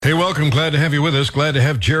Hey, welcome. Glad to have you with us. Glad to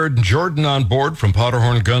have Jared and Jordan on board from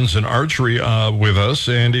Powderhorn Guns and Archery with us.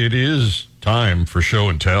 And it is time for show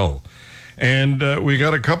and tell. And we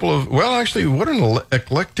got a couple of, well, actually, what an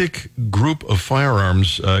eclectic group of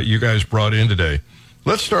firearms you guys brought in today.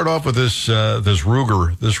 Let's start off with this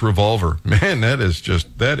Ruger, this revolver. Man, that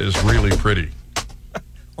is really pretty.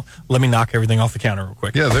 Let me knock everything off the counter real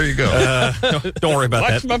quick. Yeah, there you go. Don't worry about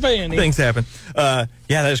Watch that. my fan. Things happen. Yeah,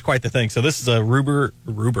 that is quite the thing. So this is a Ruger.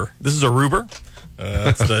 This is a Ruger.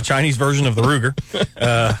 It's the Chinese version of the Ruger.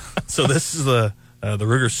 So this is the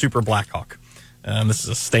Ruger Super Blackhawk. This is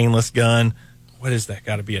a stainless gun. What is that?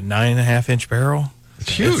 Got to be a 9.5-inch barrel.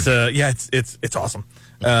 It's huge. It's awesome.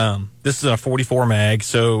 This is a 44 mag.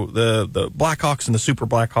 So the Blackhawks and the Super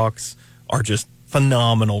Blackhawks are just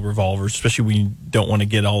phenomenal revolvers, especially when you don't want to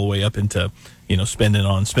get all the way up into, spending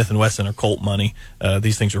on Smith & Wesson or Colt money.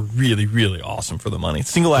 These things are really, really awesome for the money. It's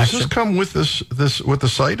single action. Does this come with this with the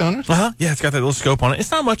sight on it? Yeah, it's got that little scope on it.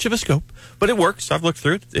 It's not much of a scope, but it works. I've looked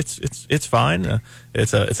through it. It's fine.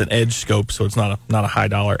 It's an edge scope, so it's not a high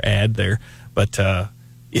dollar ad there. But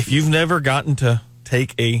if you've never gotten to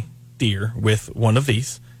take a deer with one of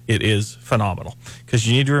these, it is phenomenal, because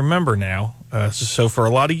you need to remember now. So for a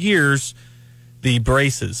lot of years, the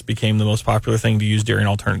braces became the most popular thing to use during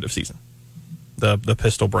alternative season. The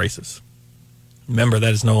pistol braces. Remember,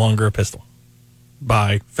 that is no longer a pistol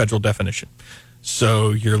by federal definition. So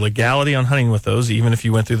your legality on hunting with those, even if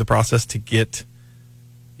you went through the process to get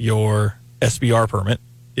your SBR permit,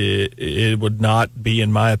 it would not be,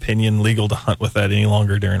 in my opinion, legal to hunt with that any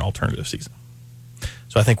longer during alternative season.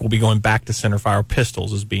 So I think we'll be going back to centerfire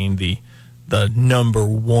pistols as being the number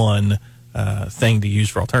one thing to use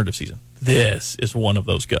for alternative season. This is one of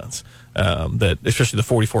those guns that, especially the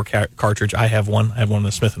 44 cartridge. I have one of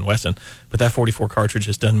the Smith & Wesson, but that 44 cartridge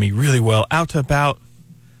has done me really well, out to about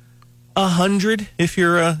 100 if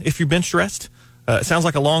you're bench stressed. It sounds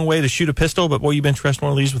like a long way to shoot a pistol, but boy, you bench stressed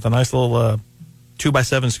one of these with a nice little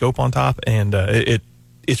 2x7 scope on top, and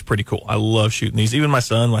it's pretty cool. I love shooting these. Even my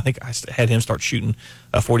son, I think I had him start shooting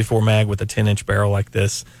a 44 mag with a 10-inch barrel like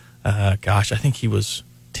this. I think he was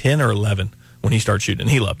 10 or 11 when he started shooting,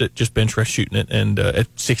 and he loved it. Just bench rest shooting it, and at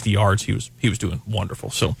 60 yards, he was doing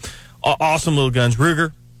wonderful. So, awesome little guns.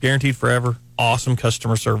 Ruger, guaranteed forever. Awesome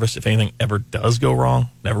customer service. If anything ever does go wrong,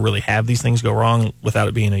 never really have these things go wrong without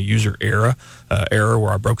it being a user error where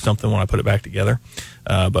I broke something when I put it back together.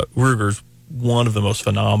 But Ruger's one of the most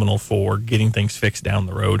phenomenal for getting things fixed down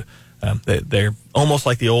the road. They're almost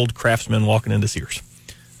like the old craftsman walking into Sears.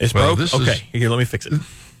 It's broke. Okay, here, let me fix it.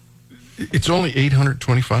 It's only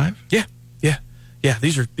 $825? Yeah.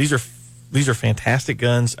 These are fantastic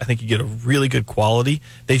guns. I think you get a really good quality.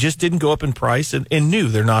 They just didn't go up in price, and new.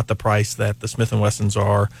 They're not the price that the Smith & Wessons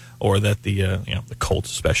are, or that the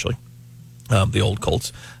Colts, especially the old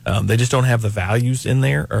Colts. They just don't have the values in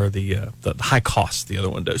there, or the high costs the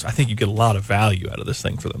other one does. I think you get a lot of value out of this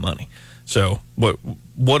thing for the money. So what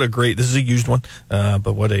a great, this is a used one,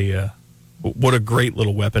 but what a great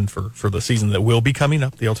little weapon for the season that will be coming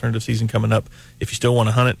up, the alternative season coming up. If you still want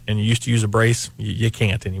to hunt it and you used to use a brace, you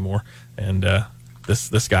can't anymore. And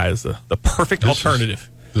this guy is the perfect alternative.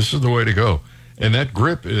 This is the way to go. And that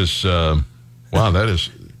grip is, that is...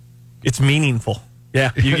 It's meaningful.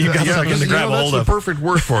 Yeah, you got something to grab a hold of. That's the perfect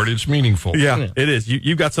word for it. It's meaningful. Yeah, it is.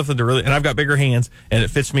 You've got something to really... And I've got bigger hands, and it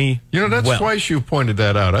fits me that's twice you pointed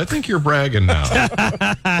that out. I think you're bragging now.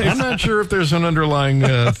 I'm not sure if there's an underlying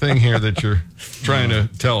thing here that you're trying to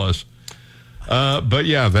tell us. But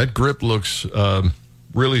yeah, that grip looks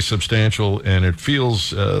really substantial, and it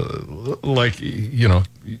feels like, you'll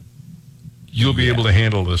be able to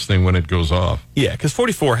handle this thing when it goes off. Yeah, because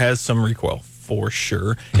 44 has some recoil. For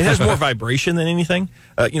sure. It has more vibration than anything.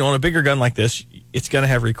 On a bigger gun like this, it's going to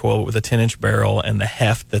have recoil with a 10-inch barrel and the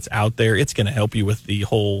heft that's out there. It's going to help you with the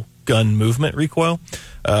whole gun movement recoil.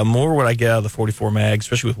 More what I get out of the 44 mag,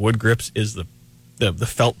 especially with wood grips, is the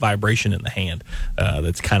felt vibration in the hand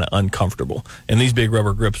that's kind of uncomfortable. And these big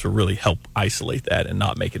rubber grips will really help isolate that and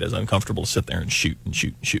not make it as uncomfortable to sit there and shoot and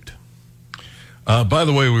shoot and shoot. By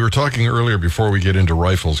the way, we were talking earlier before we get into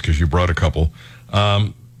rifles, because you brought a couple.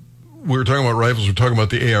 We were talking about rifles. We're talking about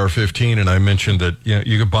the AR-15, and I mentioned that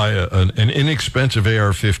you could buy an inexpensive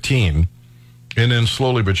AR-15 and then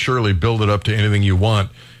slowly but surely build it up to anything you want.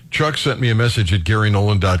 Chuck sent me a message at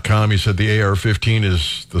GaryNolan.com. He said the AR-15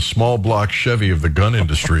 is the small block Chevy of the gun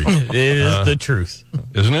industry. It is the truth.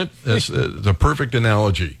 Isn't it? That's the perfect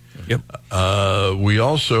analogy. Yep. We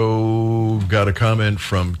also got a comment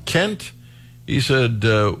from Kent. He said,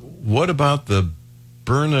 what about the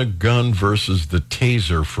Byrna gun versus the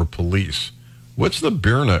taser for police? What's the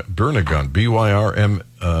Byrna gun?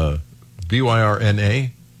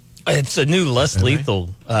 B-Y-R-N-A? It's a new less lethal.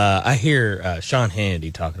 I hear Sean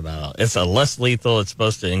Hannity talking about it. It's a less lethal. It's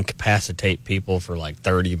supposed to incapacitate people for like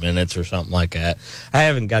 30 minutes or something like that. I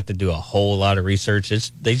haven't got to do a whole lot of research.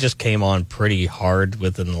 They just came on pretty hard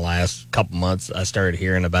within the last couple months. I started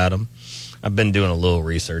hearing about them. I've been doing a little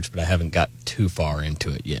research, but I haven't got too far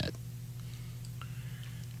into it yet.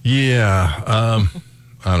 Yeah,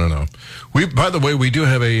 I don't know. By the way, we do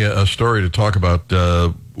have a story to talk about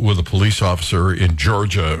with a police officer in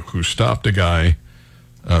Georgia who stopped a guy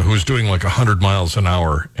who was doing like 100 miles an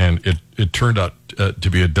hour, and it turned out to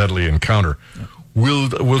be a deadly encounter.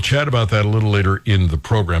 We'll chat about that a little later in the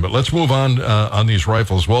program, but let's move on these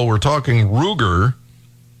rifles. Well, we're talking Ruger.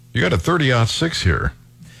 You got a 30-06 here.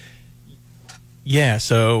 Yeah,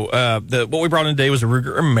 so what we brought in today was a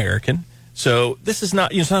Ruger American. So this is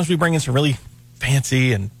not, sometimes we bring in some really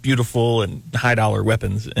fancy and beautiful and high-dollar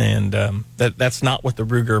weapons, and that's not what the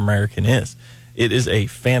Ruger American is. It is a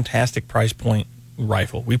fantastic price point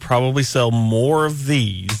rifle. We probably sell more of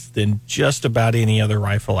these than just about any other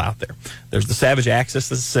rifle out there. There's the Savage Axis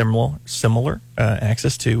that's similar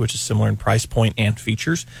Axis 2, which is similar in price point and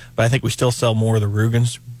features, but I think we still sell more of the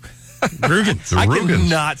Rugans. I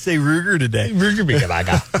cannot say Ruger today.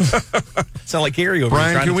 Sound like Gary over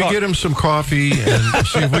Brian, here. Can we get him some coffee and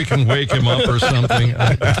see if we can wake him up or something?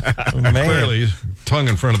 Clearly, tongue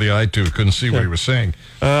in front of the eye tooth, couldn't see what he was saying.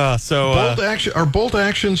 Bolt action, are bolt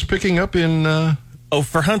actions picking up in?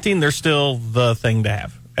 For hunting, they're still the thing to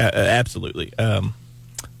have. Absolutely.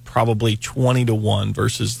 Probably 20-1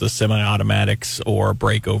 versus the semi-automatics or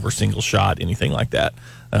breakover single shot, anything like that.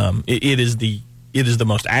 It is the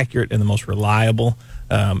most accurate and the most reliable,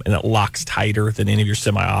 and it locks tighter than any of your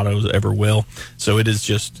semi-autos ever will. So it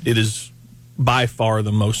is by far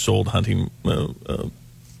the most sold hunting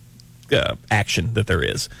action that there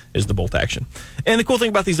is the bolt action. And the cool thing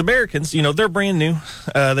about these Americans, they're brand new.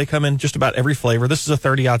 They come in just about every flavor. This is a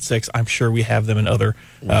 30-06. I'm sure we have them in other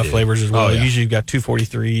flavors as well. Oh, yeah. Usually you've got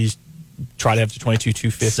 243s, try to have to 22,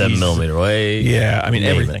 250s. 7mm weight. Yeah, I mean,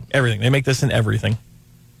 everything. They make this in everything.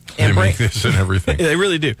 They make this and everything. They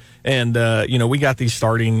really do. And, we got these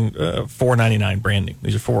starting $4.99 brand new.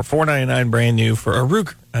 These are $4.99 brand new for a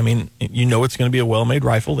Ruger. I mean, it's going to be a well-made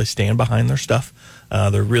rifle. They stand behind their stuff.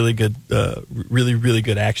 They're really good, really, really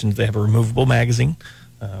good actions. They have a removable magazine.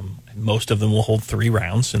 Most of them will hold 3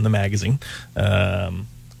 rounds in the magazine.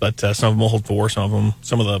 But some of them will hold 4. Some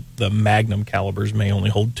of the Magnum calibers may only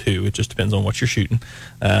hold 2. It just depends on what you're shooting.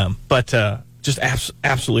 Just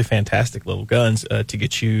absolutely fantastic little guns to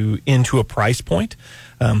get you into a price point.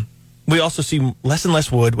 We also see less and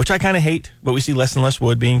less wood, which I kind of hate, but we see less and less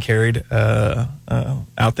wood being carried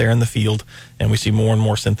out there in the field, and we see more and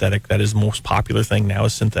more synthetic. That is the most popular thing now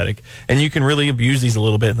is synthetic. And you can really abuse these a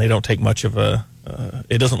little bit, and they don't take much of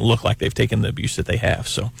it doesn't look like they've taken the abuse that they have.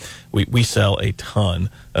 So we sell a ton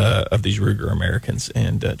of these Ruger Americans,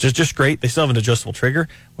 and just great. They still have an adjustable trigger,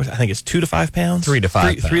 which I think is 2 to 5 pounds. 3 to 5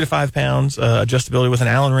 pounds. 3 to 5 pounds. Adjustability with an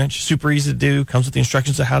Allen wrench. Super easy to do. Comes with the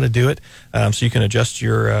instructions of how to do it, so you can adjust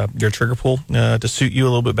your trigger pull to suit you a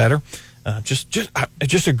little bit better.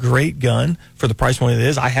 Just a great gun for the price point it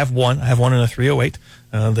is. I have one. I have one in a 308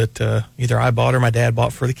 that either I bought or my dad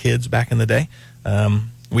bought for the kids back in the day.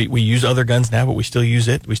 We use other guns now, but we still use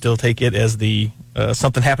it. We still take it as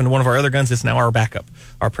something happened to one of our other guns. It's now our backup,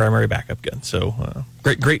 our primary backup gun. So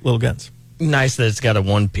great little guns. Nice that it's got a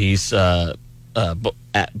one-piece bolt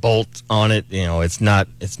on it. It's not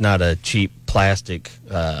a cheap plastic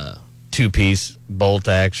 2-piece bolt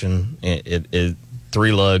action. It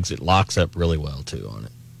 3 lugs. It locks up really well too on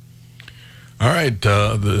it. All right,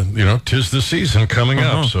 'tis the season coming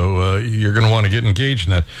up, so you're going to want to get engaged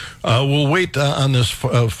in that. We'll wait on this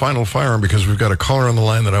final firearm because we've got a caller on the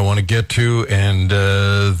line that I want to get to, and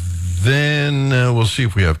then we'll see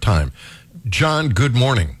if we have time. John, good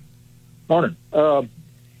morning. Morning.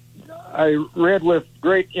 I read with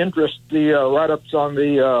great interest the write-ups on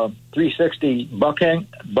the 360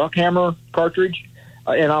 Buckhammer cartridge,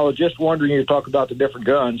 and I was just wondering, you talk about the different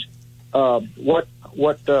guns. What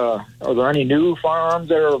are there any new firearms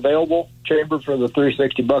that are available chambered for the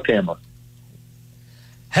 360 Buckhammer?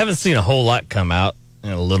 Haven't seen a whole lot come out,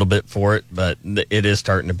 a little bit for it, but it is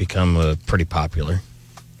starting to become pretty popular.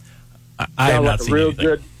 I have not seen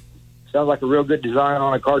anything. Sounds like a real good design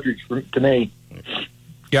on a cartridge to me.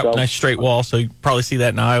 Yep, So, nice straight wall. So you probably see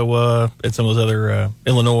that in Iowa and some of those other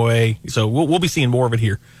Illinois. So we'll be seeing more of it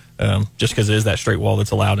here. Just because it is that straight wall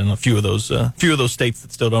that's allowed in a few of those states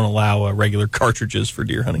that still don't allow regular cartridges for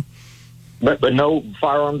deer hunting. But no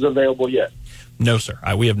firearms available yet? No, sir.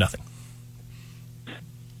 We have nothing.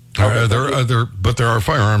 But there are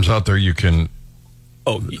firearms out there you can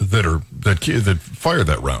that fire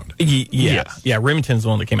that round. Yeah. Remington's the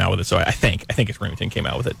one that came out with it. So I think it's Remington came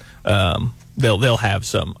out with it. They'll have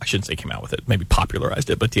some. I shouldn't say came out with it. Maybe popularized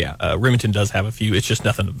it. But yeah, Remington does have a few. It's just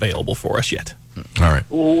nothing available for us yet. All right.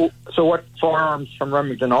 So what firearms from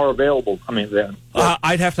Remington are available? I mean, then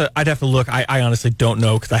I'd have to look. I honestly don't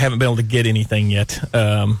know because I haven't been able to get anything yet.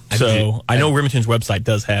 I know Remington's website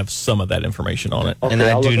does have some of that information on it. Okay, and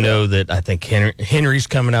I I'll do look it know that I think Henry's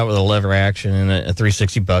coming out with a lever action and a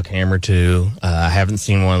 360 buck hammer too. I haven't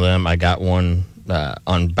seen one of them. I got one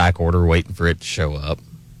on back order waiting for it to show up.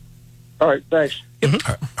 all right, thanks. All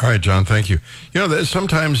right, John, thank you. You know,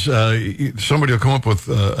 sometimes somebody will come up with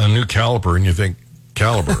a new caliper, and you think,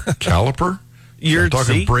 caliper? You're I'm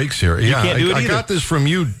talking brakes here. Yeah, can't do it I either. got this from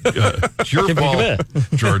you. It's your fault,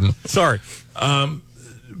 Jordan. Sorry. And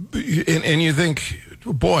you think,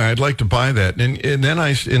 boy, I'd like to buy that. And then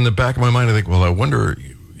in the back of my mind, I think, well, I wonder,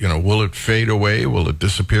 will it fade away? Will it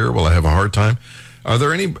disappear? Will I have a hard time? Are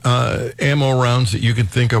there any ammo rounds that you can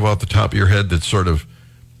think of off the top of your head that sort of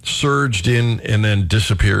surged in and then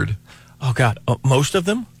disappeared? Oh, God. Most of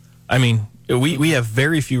them? I mean, we have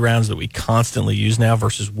very few rounds that we constantly use now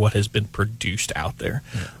versus what has been produced out there.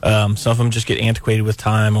 Some of them just get antiquated with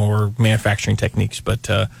time or manufacturing techniques. But,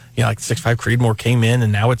 like 6.5 Creedmoor came in,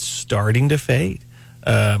 and now it's starting to fade.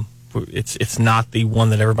 It's not the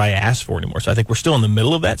one that everybody asks for anymore. So I think we're still in the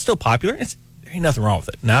middle of that. It's still popular. There ain't nothing wrong with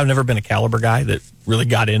it. Now, I've never been a caliber guy that really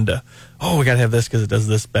got into, we got to have this because it does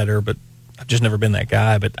this better. But I've just never been that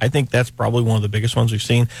guy, but I think that's probably one of the biggest ones we've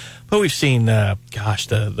seen. But we've seen, the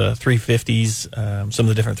 350s, some of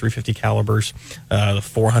the different 350 calibers, the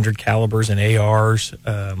 400 calibers and ARs.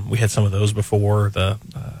 We had some of those before, the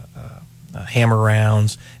hammer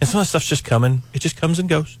rounds. And some of the stuff's just coming. It just comes and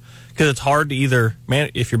goes. Because it's hard to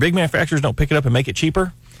if your big manufacturers don't pick it up and make it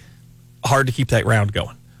cheaper, hard to keep that round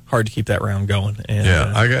going. And, I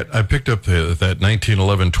picked up that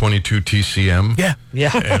 1911 22 TCM.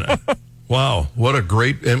 Yeah. And, wow, what a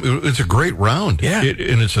it's a great round. Yeah.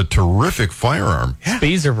 And it's a terrific firearm. Yeah.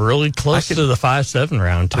 Speeds are really close to the 5.7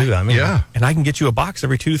 round too. And I can get you a box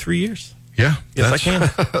every 2 to 3 years. Yeah. Yes, I can.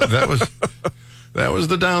 that was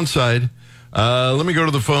the downside. Let me go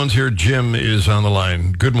to the phones here. Jim is on the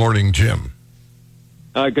line. Good morning, Jim.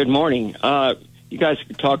 Good morning. You guys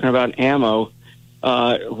are talking about ammo.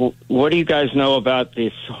 What do you guys know about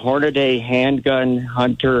this Hornady handgun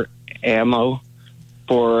hunter ammo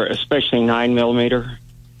for especially 9mm?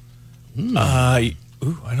 I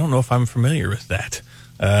don't know if I'm familiar with that.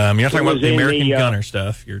 You're not talking about the American Gunner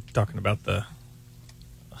stuff. You're talking about the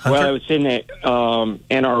hunter? Well, it was in the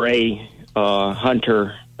NRA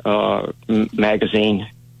Hunter magazine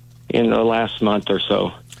in the last month or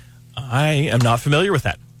so. I am not familiar with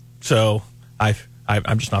that. So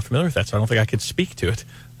I'm just not familiar with that, so I don't think I could speak to it.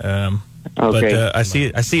 Okay. But I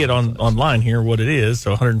see it online here, what it is.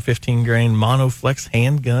 So 115 grain Monoflex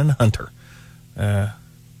handgun hunter. Yeah.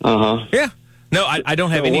 No, I don't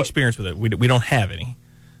have any experience with it. We don't have any,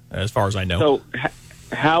 as far as I know. So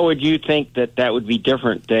how would you think that would be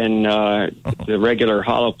different than the regular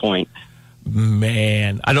hollow point?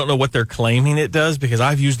 Man, I don't know what they're claiming it does because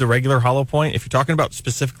I've used the regular hollow point. If you're talking about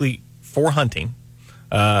specifically for hunting,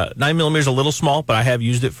 9mm is a little small, but I have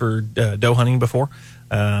used it for doe hunting before.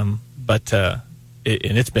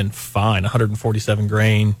 It's been fine. 147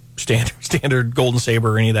 grain, standard Golden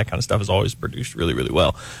Saber, any of that kind of stuff has always produced really, really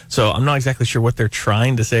well. So I'm not exactly sure what they're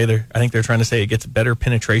trying to say. I think they're trying to say it gets better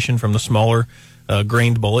penetration from the smaller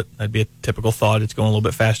grained bullet. That'd be a typical thought. It's going a little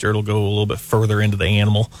bit faster. It'll go a little bit further into the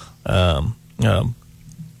animal,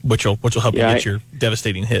 which will help you get your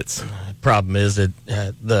devastating hits. Problem is that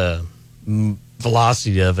the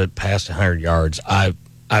velocity of it past 100 yards, I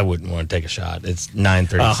wouldn't want to take a shot. It's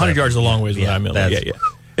 930. 100 yards is a long ways with 9mm. Yeah.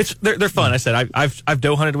 They're fun. I said I've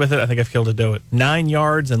doe hunted with it. I think I've killed a doe at 9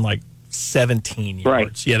 yards and like 17 yards.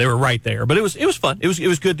 Right. Yeah, they were right there. But it was fun. It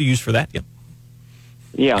was good to use for that. Yep.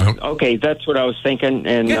 Yeah. Okay, that's what I was thinking.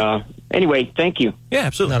 And anyway, thank you. Yeah,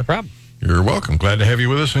 absolutely. Not a problem. You're welcome. Glad to have you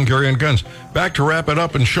with us on Gary on Guns. Back to wrap it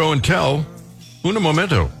up and show and tell. Una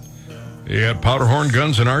momento. You got Powderhorn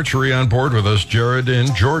Guns and Archery on board with us, Jared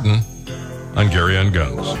and Jordan on Gary on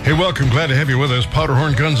Guns. Hey, welcome. Glad to have you with us.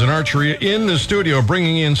 Powderhorn Guns and Archery in the studio,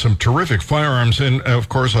 bringing in some terrific firearms. And, of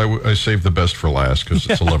course, I saved the best for last because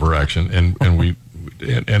it's a lever action.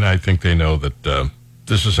 And I think they know that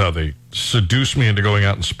this is how they seduce me into going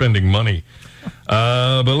out and spending money.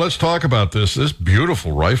 But let's talk about this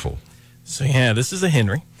beautiful rifle. So, yeah, this is a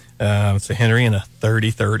Henry. It's a Henry and a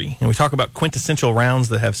 30-30. And we talk about quintessential rounds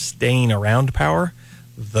that have staying around power,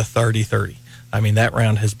 the 30-30. I mean, that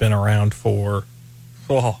round has been around for,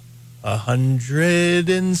 100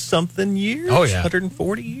 and something years. Oh, yeah.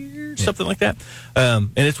 140 years, something like that.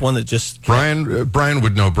 And it's one that just Brian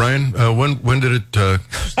would know. Brian, when did it?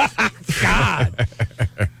 God.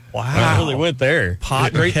 Wow. I really went there. Pot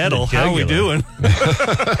and Straight to kettle. the How are we jugular.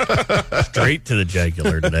 doing? Straight to the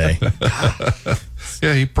jugular today.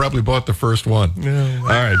 Yeah, he probably bought the first one. All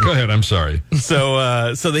right, go ahead. I'm sorry.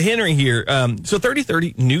 So the Henry here. So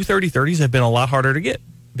 3030 new 3030s have been a lot harder to get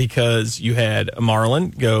because you had a Marlin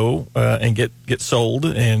go and get sold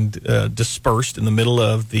and dispersed in the middle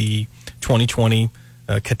of the 2020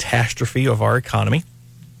 catastrophe of our economy,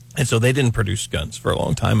 and so they didn't produce guns for a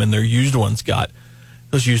long time, and their used ones got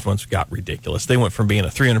ridiculous. They went from being a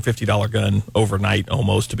 $350 gun overnight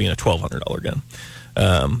almost to being a $1,200 gun.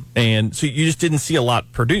 And so you just didn't see a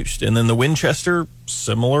lot produced. And then the Winchester,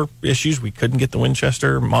 similar issues. We couldn't get the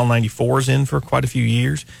Winchester Model 94s in for quite a few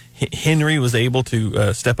years. Henry was able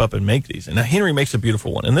to step up and make these. And now Henry makes a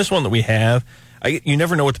beautiful one. And this one that we have, you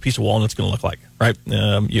never know what the piece of walnut's going to look like, right?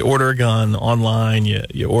 You order a gun online,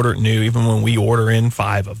 you order it new. Even when we order in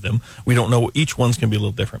 5 of them, we don't know. Each one's going to be a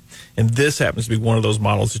little different. And this happens to be one of those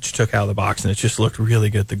models that you took out of the box, and it just looked really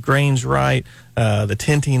good. The grain's right. The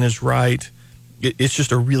tinting is right. It's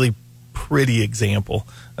just a really pretty example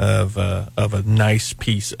of a nice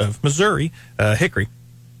piece of Missouri hickory.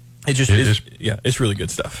 It's really good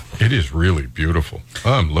stuff. It is really beautiful.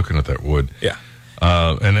 Oh, I'm looking at that wood. Yeah.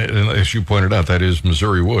 And as you pointed out, that is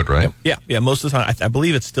Missouri wood, right? Yeah. Most of the time, I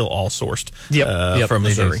believe it's still all sourced from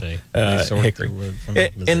Missouri. Hickory.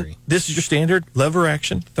 And this is your standard lever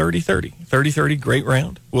action 30-30. 30-30, great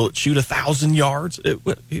round. Will it shoot 1,000 yards? It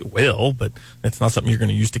will, but it's not something you're going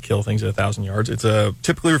to use to kill things at 1,000 yards. It's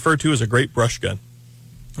typically referred to as a great brush gun.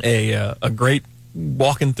 A great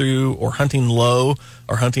walking through or hunting low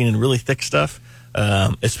or hunting in really thick stuff,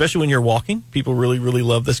 especially when you're walking. People really, really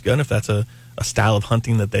love this gun if that's a style of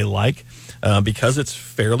hunting that they like, because it's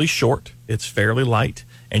fairly short, it's fairly light,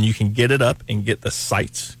 and you can get it up and get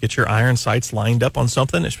your iron sights lined up on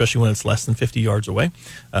something, especially when it's less than 50 yards away.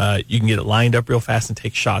 You can get it lined up real fast and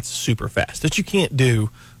take shots super fast that you can't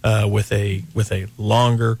do with a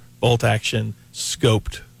longer bolt action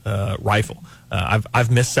scoped rifle.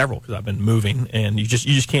 I've missed several because I've been moving, and you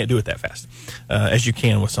just can't do it that fast as you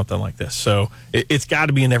can with something like this. So it's got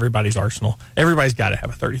to be in everybody's arsenal. Everybody's got to have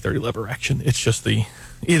a 30-30 lever action. It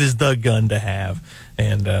is the gun to have.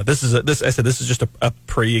 And this is just a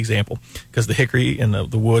pretty example because the hickory and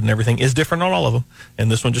the wood and everything is different on all of them. And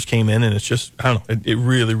this one just came in, and it's just, I don't know, it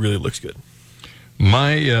really, really looks good.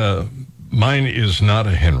 Mine is not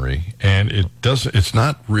a Henry, and it's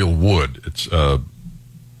not real wood. It's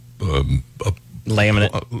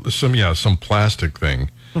laminate, some plastic thing.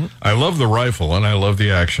 Mm-hmm. I love the rifle and I love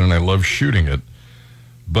the action and I love shooting it,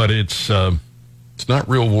 but it's not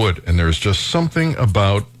real wood. And there's just something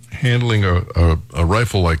about handling a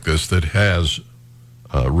rifle like this that has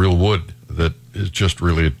real wood that is just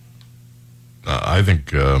really, I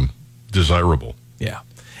think, desirable. Yeah,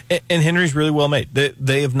 and Henry's really well made.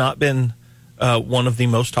 They have not been one of the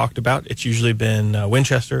most talked about. It's usually been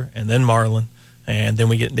Winchester and then Marlin. And then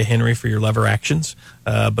we get into Henry for your lever actions.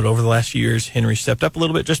 But over the last few years, Henry stepped up a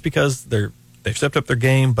little bit just because they've stepped up their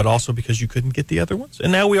game, but also because you couldn't get the other ones.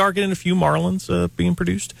 And now we are getting a few Marlins being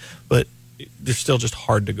produced, but they're still just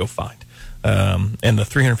hard to go find. And the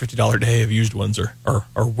 $350 day of used ones are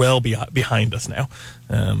well behind us now.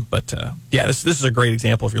 This is a great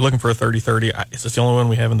example. If you're looking for a 30-30, is this the only one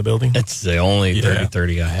we have in the building? It's the only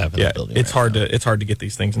 30-30 I have in the building. It's hard to get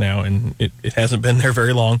these things now, and it hasn't been there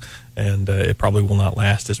very long, and it probably will not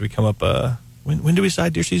last as we come up. When do we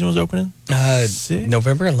decide deer season was opening?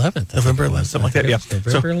 November 11th. November 11th, something like that. Yeah,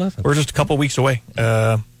 November 11th. We're just a couple weeks away.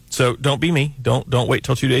 So don't be me. Don't wait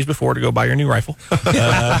till 2 days before to go buy your new rifle.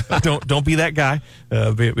 Don't be that guy.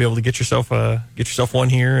 Be able to get yourself one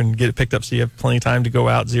here and get it picked up so you have plenty of time to go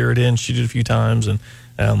out, zero it in, shoot it a few times, and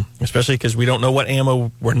especially because we don't know what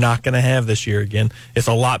ammo we're not going to have this year. Again, it's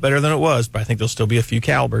a lot better than it was, but I think there'll still be a few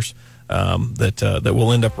calibers that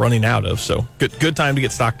we'll end up running out of. So good time to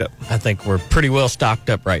get stocked up. I think we're pretty well stocked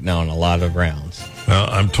up right now on a lot of rounds.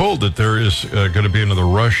 I'm told that there is going to be another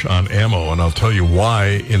rush on ammo, and I'll tell you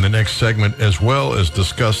why in the next segment, as well as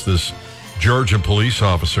discuss this Georgia police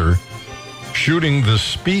officer shooting the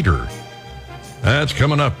speeder. That's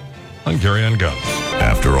coming up on Gary on Guns.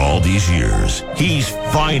 After all these years, he's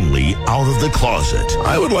finally out of the closet.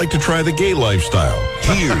 I would like to try the gay lifestyle.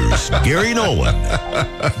 Here's Gary Nolan.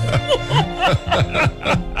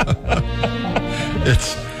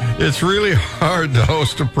 It's really hard to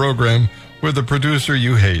host a program with a producer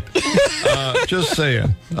you hate. Just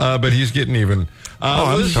saying. But he's getting even.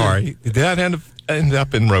 I'm sorry. Did that end end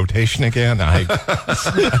up in rotation again?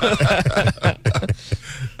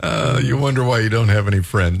 You wonder why you don't have any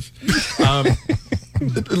friends.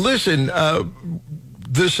 Listen,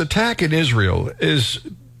 this attack in Israel is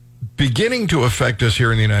beginning to affect us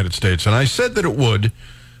here in the United States. And I said that it would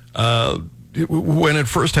when it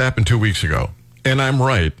first happened 2 weeks ago. And I'm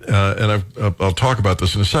right. And I'll talk about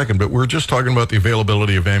this in a second, but we're just talking about the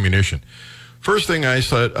availability of ammunition. First thing I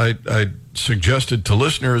said, I suggested to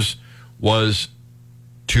listeners was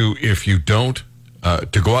to, if you don't,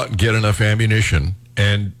 to go out and get enough ammunition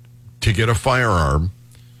and to get a firearm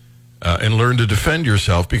and learn to defend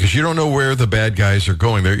yourself, because you don't know where the bad guys are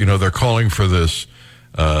going. They're calling for this,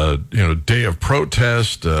 day of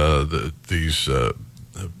protest. These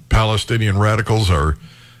Palestinian radicals are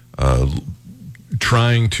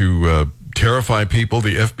trying to terrify people.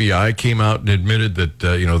 The FBI came out and admitted that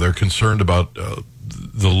they're concerned about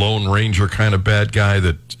the Lone Ranger kind of bad guy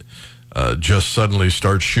that just suddenly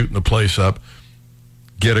starts shooting the place up.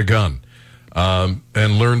 Get a gun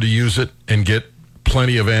and learn to use it and get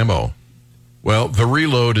plenty of ammo. Well, The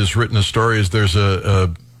Reload has written a story as there's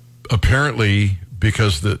apparently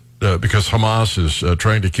because Hamas is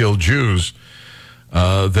trying to kill Jews,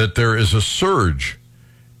 that there is a surge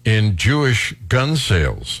in Jewish gun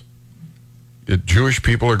sales. Jewish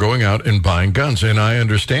people are going out and buying guns, and I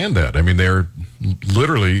understand that. I mean, they're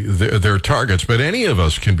targets, but any of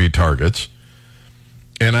us can be targets.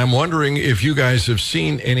 And I'm wondering if you guys have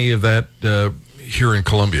seen any of that here in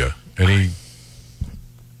Columbia.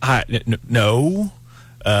 No.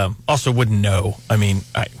 Also wouldn't know. I mean,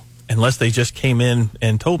 unless they just came in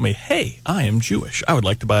and told me, hey, I am Jewish, I would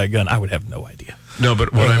like to buy a gun, I would have no idea. No,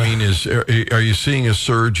 but what I mean is, are you seeing a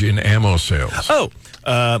surge in ammo sales?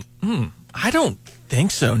 I don't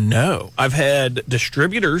think so, no. I've had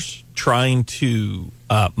distributors trying to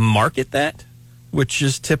market that, which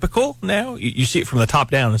is typical now. You see it from the top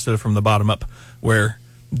down instead of from the bottom up, where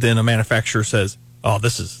then a manufacturer says, oh,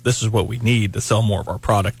 this is what we need to sell more of our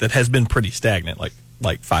product that has been pretty stagnant, like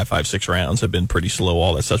 5.56 rounds have been pretty slow.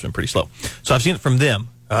 All that stuff's been pretty slow. So I've seen it from them.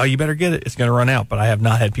 Oh, you better get it. It's going to run out. But I have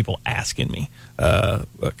not had people asking me,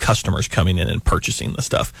 customers coming in and purchasing the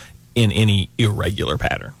stuff in any irregular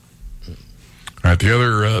pattern. All right.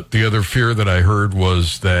 The other fear that I heard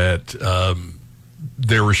was that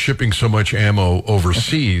they were shipping so much ammo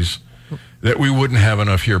overseas that we wouldn't have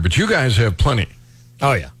enough here. But you guys have plenty.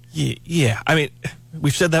 Oh, yeah. Yeah. I mean,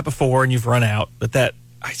 we've said that before, and you've run out. But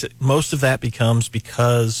I said most of that becomes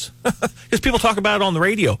because people talk about it on the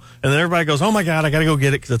radio, and then everybody goes, "Oh my God, I got to go get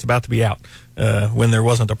it because it's about to be out." When there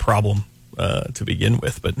wasn't a problem to begin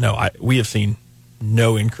with. But no, we have seen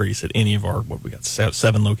no increase at any of our we got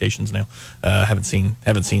 7 locations now. Haven't seen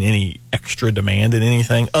any extra demand in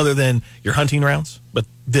anything other than your hunting rounds. But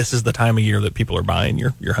this is the time of year that people are buying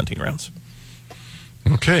your hunting rounds.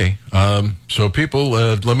 Okay, so people,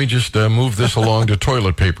 let me just move this along to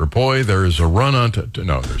toilet paper. Boy, there is a run on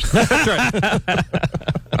no, there's not. That's right.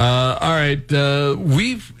 All right,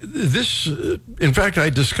 in fact, I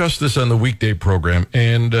discussed this on the weekday program,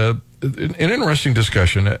 and an interesting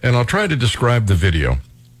discussion, and I'll try to describe the video.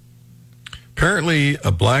 Apparently,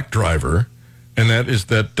 a black driver, and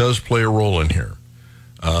that does play a role in here,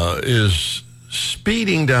 is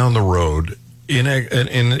speeding down the road in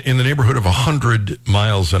the neighborhood of 100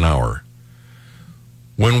 miles an hour.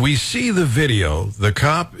 When we see the video, the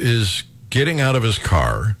cop is getting out of his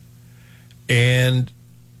car and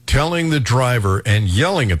telling the driver and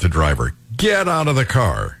yelling at the driver, "Get out of the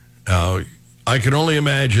car." I can only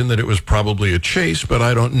imagine that it was probably a chase, but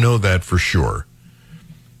I don't know that for sure.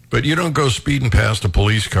 But you don't go speeding past a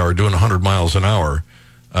police car doing 100 miles an hour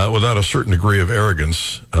without a certain degree of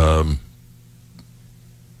arrogance.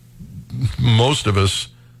 Most of us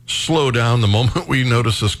slow down the moment we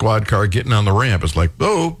notice a squad car getting on the ramp. It's like,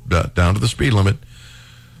 oh, down to the speed limit.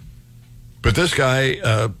 But this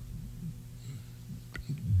guy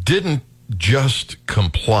didn't just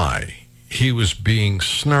comply. He was being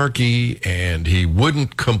snarky, and he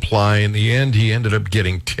wouldn't comply. In the end, he ended up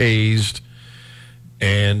getting tased,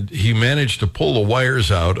 and he managed to pull the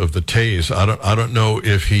wires out of the tase. I don't know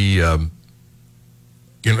if he...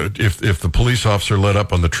 if the police officer let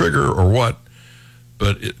up on the trigger or what,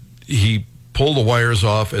 but he pulled the wires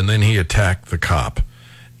off, and then he attacked the cop,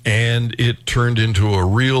 and it turned into a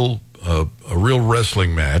real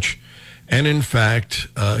wrestling match. And in fact,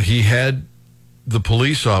 he had the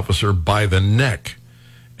police officer by the neck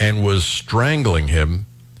and was strangling him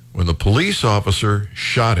when the police officer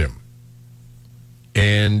shot him,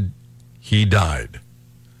 and he died.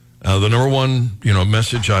 The number one,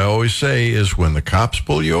 message I always say is when the cops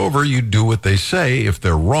pull you over, you do what they say. If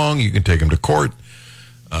they're wrong, you can take them to court.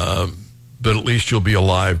 but at least you'll be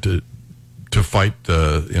alive to fight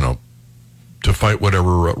to fight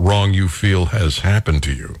whatever wrong you feel has happened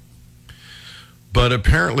to you. But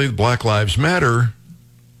apparently Black Lives Matter,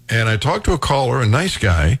 and I talked to a caller, a nice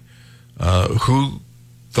guy, who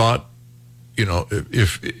thought,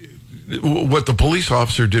 if what the police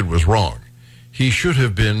officer did was wrong. He should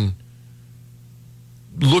have been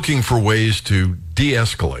looking for ways to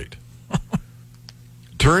de-escalate.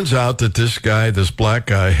 Turns out that this black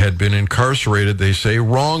guy, had been incarcerated, they say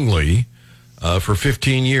wrongly, for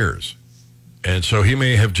 15 years. And so he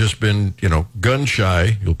may have just been, gun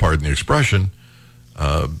shy, you'll pardon the expression,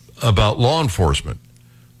 about law enforcement.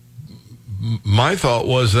 My thought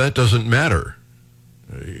was that doesn't matter.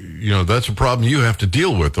 That's a problem you have to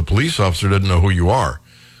deal with. The police officer doesn't know who you are.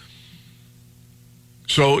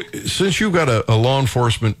 So since you've got a law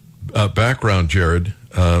enforcement background, Jared,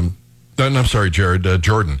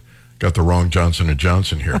 Jordan, got the wrong Johnson &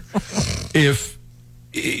 Johnson here.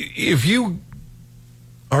 If you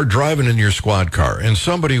are driving in your squad car and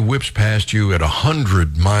somebody whips past you at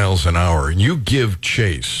 100 miles an hour and you give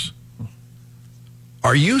chase,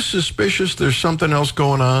 are you suspicious there's something else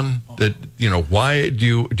going on? That, why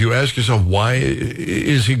do you ask yourself, why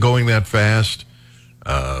is he going that fast?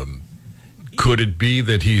 Could it be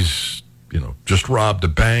that he's, just robbed a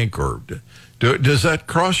bank, or does that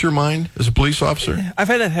cross your mind as a police officer? I've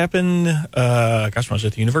had that happen, when I was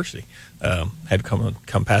at the university. Had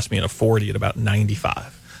come past me in a 40 at about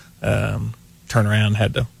 95. Turn around,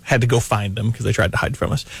 had to go find them because they tried to hide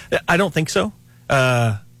from us. I don't think so.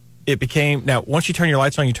 It became, now once you turn your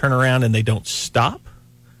lights on, you turn around and they don't stop.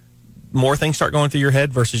 More things start going through your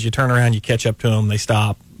head versus you turn around, you catch up to them, they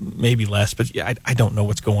stop, maybe less. But yeah, I don't know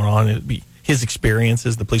what's going on. It'd be his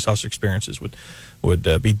experiences, the police officer experiences would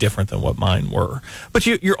be different than what mine were. But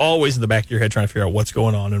you're always in the back of your head trying to figure out what's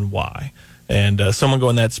going on and why. And someone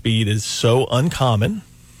going that speed is so uncommon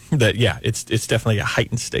that, yeah, it's definitely a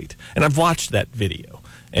heightened state. And I've watched that video.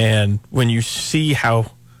 And when you see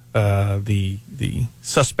how the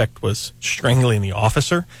suspect was strangling the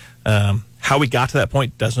officer, how we got to that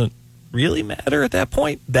point doesn't really matter at that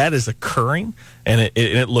point. That is occurring, and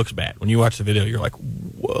it looks bad. When you watch the video, you're like,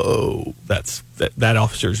 whoa, that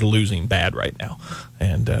officer's losing bad right now.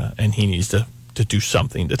 And he needs to do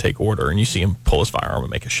something to take order. And you see him pull his firearm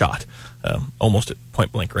and make a shot, almost at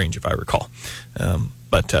point blank range, if I recall.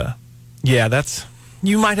 Yeah,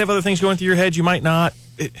 you might have other things going through your head. You might not.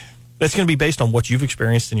 That's going to be based on what you've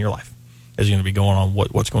experienced in your life. Is going to be going on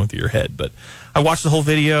what's going through your head. But I watched the whole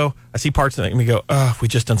video. I see parts that make me go, oh, we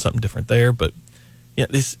just done something different there. But yeah,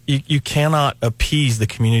 you cannot appease the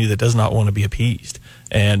community that does not want to be appeased.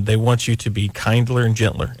 And they want you to be kindler and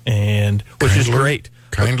gentler, which is great.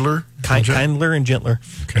 Kindler and gentler.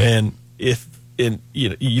 Okay. And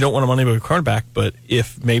you don't want to money back car back, but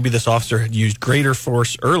if maybe this officer had used greater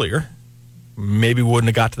force earlier, maybe we wouldn't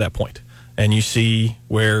have got to that point. And you see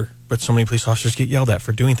but so many police officers get yelled at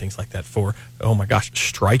for doing things like that, for, oh my gosh,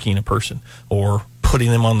 striking a person or putting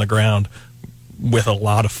them on the ground with a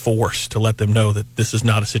lot of force to let them know that this is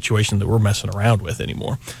not a situation that we're messing around with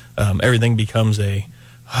anymore. Everything becomes I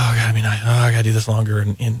gotta do this longer,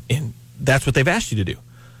 and that's what they've asked you to do.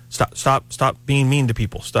 Stop being mean to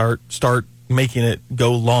people. Start making it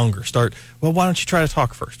go longer. Why don't you try to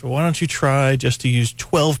talk first? Why don't you try just to use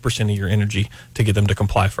 12% of your energy to get them to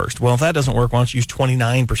comply first? Well, if that doesn't work, why don't you use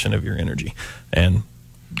 29% of your energy? And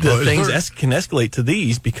things can escalate to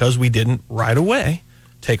these because we didn't right away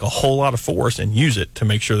take a whole lot of force and use it to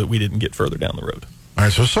make sure that we didn't get further down the road. All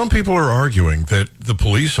right, so some people are arguing that the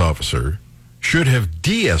police officer should have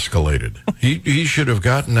de-escalated. He should have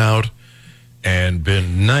gotten out and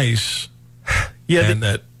been nice.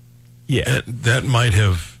 That might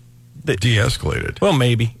have de-escalated. Well,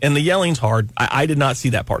 maybe. And the yelling's hard. I did not see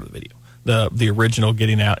that part of the video, the original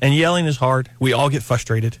getting out. And yelling is hard. We all get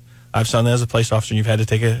frustrated. I've seen that as a police officer. You've had to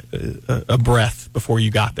take a breath before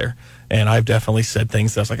you got there. And I've definitely said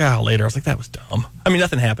things that I was like, later. I was like, that was dumb. I mean,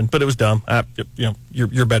 nothing happened, but it was dumb.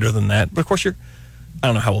 You're better than that. But of course, I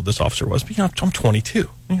don't know how old this officer was, but I'm 22.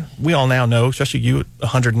 We all now know, especially you at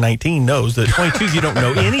 119, knows that at 22 you don't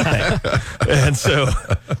know anything, and so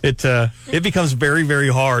it becomes very, very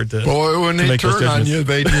hard to. Boy, when they turn on you,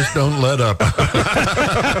 they just don't let up.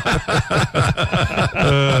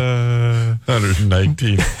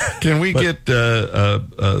 119. Can we get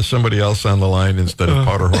somebody else on the line instead of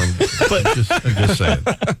Powderhorn? I'm just saying.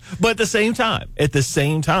 But at the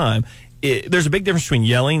same time. There's a big difference between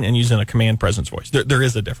yelling and using a command presence voice. There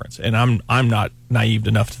is a difference, and I'm not naive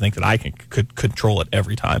enough to think that I could control it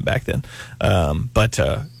every time back then. But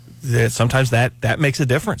sometimes that makes a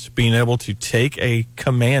difference, being able to take a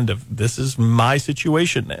command of, this is my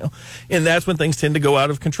situation now. And that's when things tend to go out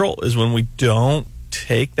of control, is when we don't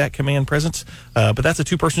take that command presence. But that's a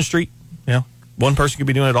two-person street. One person could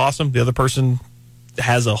be doing it awesome. The other person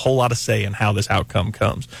has a whole lot of say in how this outcome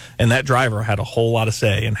comes. And that driver had a whole lot of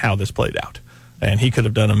say in how this played out. And he could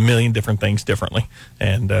have done a million different things differently,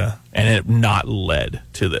 and it not led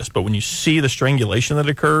to this. But when you see the strangulation that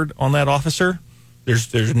occurred on that officer,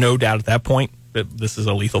 there's no doubt at that point that this is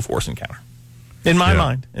a lethal force encounter, in my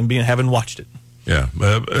mind, and having watched it. Yeah,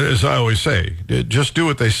 as I always say, just do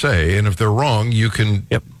what they say, and if they're wrong, you can.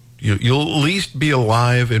 Yep. You'll at least be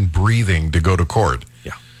alive and breathing to go to court.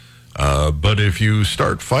 Yeah. But if you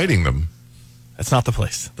start fighting them, that's not the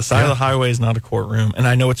place. The side of the highway is not a courtroom, and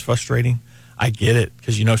I know it's frustrating. I get it,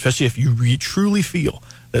 because, especially if you truly feel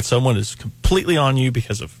that someone is completely on you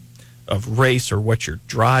because of race or what you're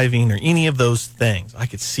driving or any of those things, I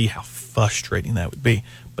could see how frustrating that would be.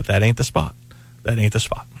 But that ain't the spot. That ain't the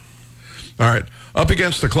spot. All right. Up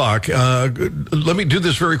against the clock. Let me do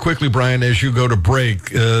this very quickly, Brian, as you go to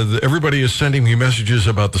break. Everybody is sending me messages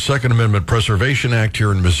about the Second Amendment Preservation Act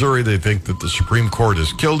here in Missouri. They think that the Supreme Court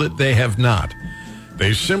has killed it. They have not.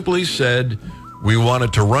 They simply said, we want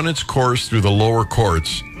it to run its course through the lower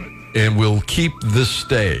courts, and we'll keep the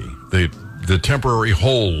stay, the temporary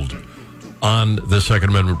hold on the Second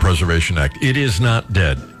Amendment Preservation Act. It is not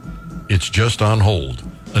dead. It's just on hold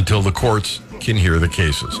until the courts can hear the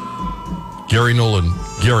cases. Gary Nolan,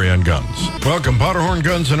 Gary on Guns. Welcome, Powderhorn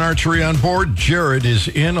Guns and Archery on board. Jared is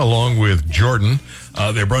in along with Jordan.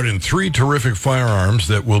 They brought in 3 terrific firearms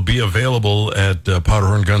that will be available at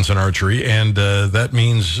Powderhorn Guns and Archery, and that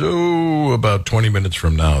means about 20 minutes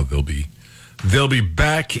from now they'll be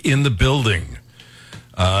back in the building.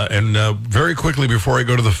 And very quickly before I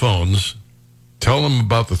go to the phones, tell them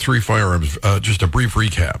about the 3 firearms. Just a brief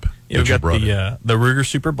recap. We've got the Ruger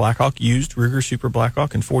Super Blackhawk, used Ruger Super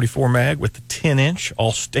Blackhawk in 44 mag with the 10-inch,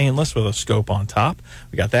 all stainless with a scope on top.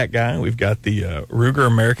 We got that guy. We've got the Ruger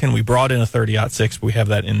American. We brought in a 30-06, but we have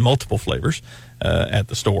that in multiple flavors at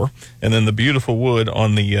the store. And then the beautiful wood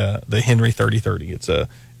on the Henry 3030. It's a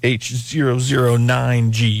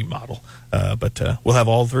H009G model. But we'll have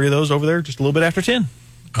all 3 of those over there just a little bit after 10.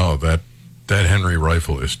 Oh, that Henry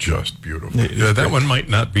rifle is just beautiful. That one might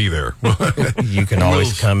not be there. You can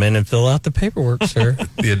always come in and fill out the paperwork, sir.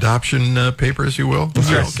 The adoption papers, you will?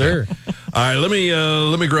 Yes, sir. All right, let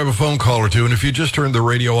me grab a phone call or two. And if you just turned the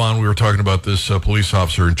radio on, we were talking about this police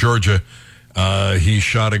officer in Georgia. He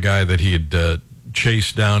shot a guy that he had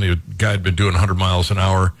chased down. The guy had been doing 100 miles an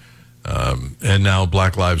hour. And now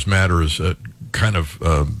Black Lives Matter is kind of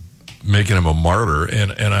making him a martyr,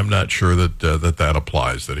 and I'm not sure that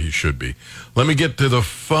applies, that he should be. Let me get to the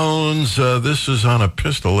phones. This is on a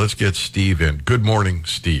pistol. Let's get Steve in. Good morning,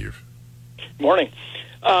 Steve. Morning.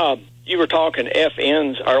 You were talking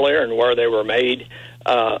FNs earlier and where they were made.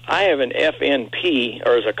 I have an FNP,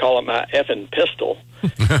 or as I call it, my effing pistol,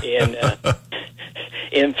 in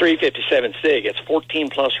 357 SIG. It's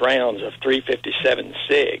 14-plus rounds of 357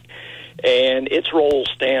 SIG. And it's roll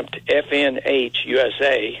stamped FNH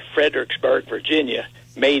USA, Fredericksburg, Virginia,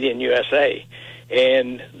 made in USA.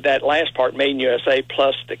 And that last part, made in USA,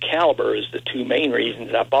 plus the caliber is the 2 main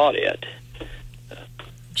reasons I bought it.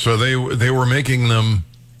 So they were making them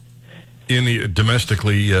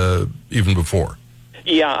domestically even before?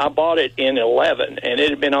 Yeah, I bought it in 11, and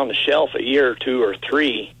it had been on the shelf a year or 2 or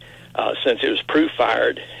 3 since it was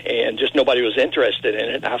proof-fired, and just nobody was interested in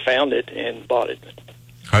it. I found it and bought it.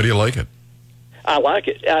 How do you like it? I like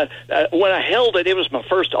it. When I held it, it was my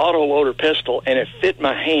first autoloader pistol, and it fit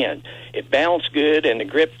my hand. It balanced good, and the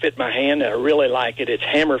grip fit my hand, and I really like it. It's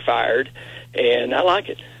hammer-fired, and I like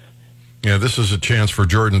it. Yeah, this is a chance for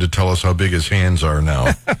Jordan to tell us how big his hands are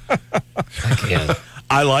now.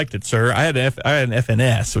 I liked it, sir. I had an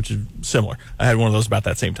FNS, which is similar. I had one of those about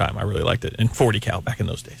that same time. I really liked it, and 40 cal back in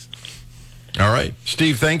those days. All right.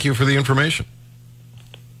 Steve, thank you for the information.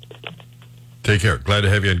 Take care. Glad to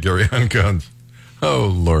have you on Gary on Guns. Oh,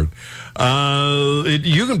 Lord.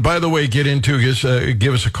 You can, by the way, get into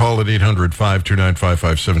give us a call at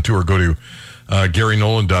 800-529-5572 or go to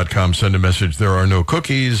GaryNolan.com. Send a message. There are no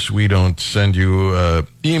cookies. We don't send you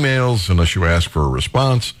emails unless you ask for a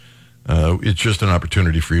response. It's just an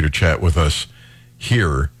opportunity for you to chat with us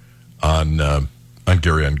here on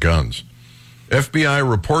Gary on Guns. FBI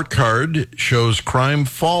report card shows crime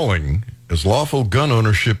falling as lawful gun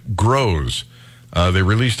ownership grows. They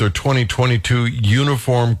released their 2022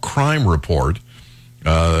 Uniform Crime Report.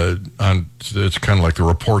 It's kind of like the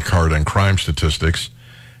report card on crime statistics.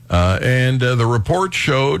 And the report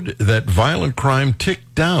showed that violent crime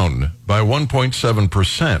ticked down by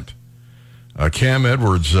 1.7%. Cam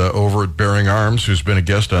Edwards over at Bearing Arms, who's been a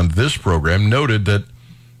guest on this program, noted that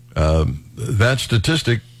that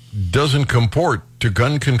statistic doesn't comport to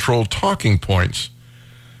gun control talking points.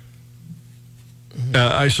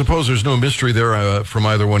 I suppose there's no mystery there from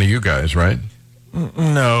either one of you guys, right?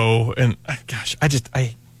 No, and gosh,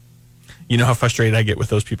 you know how frustrated I get with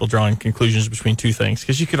those people drawing conclusions between two things,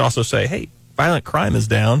 because you could also say, hey, violent crime is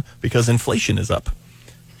down because inflation is up.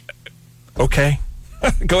 Okay,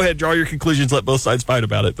 go ahead, draw your conclusions, let both sides fight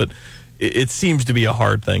about it, but it seems to be a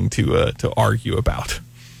hard thing to argue about.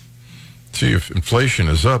 See, if inflation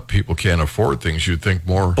is up, people can't afford things. You'd think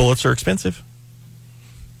more. Bullets are expensive.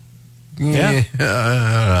 Yeah,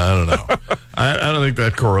 I don't know. I don't think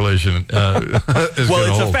that correlation is well, it's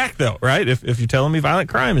hold. a fact, though, right? If you're telling me violent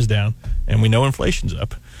crime is down and we know inflation's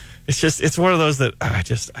up, it's one of those that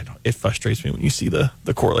it frustrates me when you see the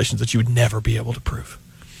correlations that you would never be able to prove.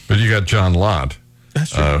 But you got John Lott,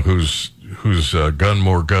 who's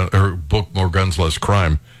book More Guns, Less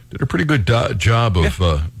Crime, did a pretty good job of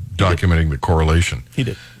documenting the correlation. He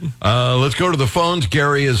did. Let's go to the phones.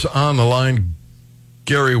 Gary is on the line.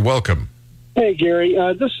 Gary, welcome. Hey, Gary.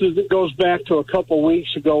 Goes back to a couple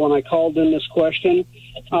weeks ago when I called in this question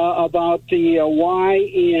about the why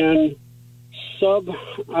in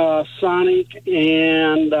subsonic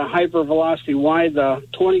and hypervelocity, why the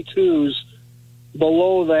 22s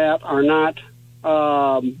below that are not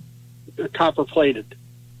copper-plated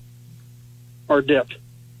or dipped.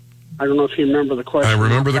 I don't know if you remember the question. I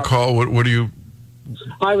remember the call. What do you...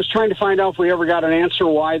 I was trying to find out if we ever got an answer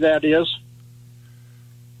why that is.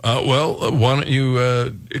 Well, why don't you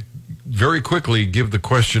very quickly give the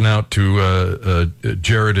question out to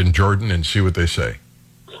Jared and Jordan and see what they say.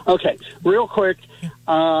 Okay, real quick.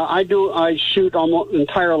 I shoot almost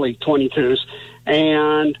entirely 22s,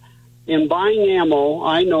 and in buying ammo,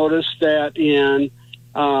 I noticed that in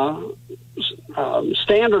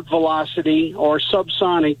standard velocity or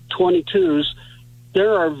subsonic 22s,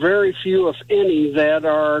 there are very few, if any, that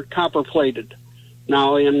are copper plated.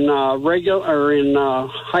 Now, in regular or in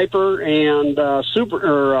hyper and super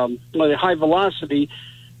or high velocity,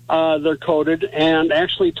 they're coated, and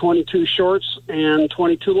actually 22 shorts and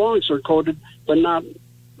 22 longs are coated, but not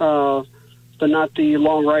the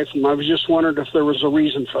long rifle. I was just wondering if there was a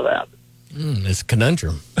reason for that. It's a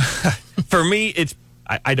conundrum. For me,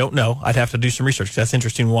 I don't know. I'd have to do some research. That's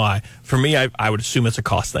interesting. Why? For me, I would assume it's a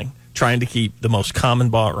cost thing. Trying to keep the most common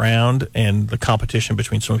bought round and the competition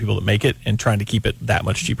between some people that make it, and trying to keep it that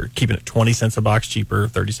much cheaper, keeping it 20 cents a box cheaper,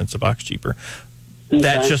 30 cents a box cheaper. Okay.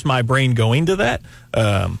 That's just my brain going to that.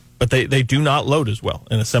 But they do not load as well.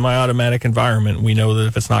 In a semi-automatic environment, we know that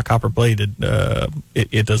if it's not copper-plated,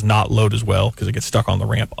 it does not load as well because it gets stuck on the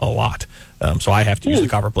ramp a lot. So I have to use the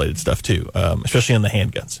copper-plated stuff, too, especially in the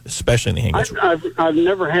handguns. I've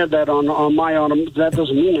never had that on my autumn. That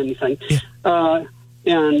doesn't mean anything. Yeah.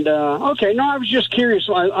 Okay, no, I was just curious.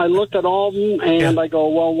 I looked at all of them, and I go,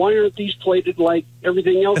 well, why aren't these plated like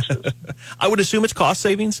everything else is? I would assume it's cost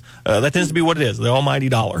savings. That tends to be what it is, the almighty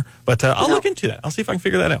dollar. But I'll look into that. I'll see if I can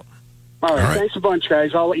figure that out. All right. Thanks a bunch,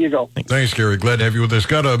 guys. I'll let you go. Thanks, Gary. Glad to have you with us.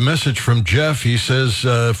 Got a message from Jeff. He says,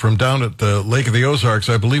 from down at the Lake of the Ozarks,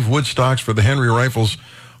 I believe wood stocks for the Henry rifles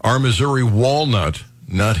are Missouri walnut,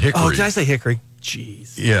 not hickory. Oh, did I say hickory?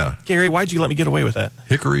 Jeez. Yeah. Gary, why'd you let me get away with that?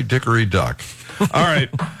 Hickory, dickory, dock. All right.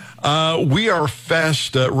 We are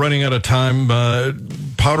fast running out of time.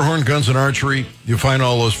 Powderhorn Guns and Archery, you find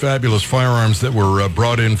all those fabulous firearms that were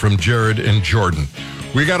brought in from Jared and Jordan.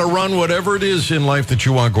 We got to run whatever it is in life that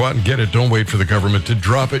you want. Go out and get it. Don't wait for the government to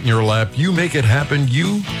drop it in your lap. You make it happen.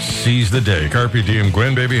 You seize the day. Carpe diem,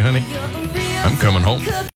 Gwen, baby, honey. I'm coming home.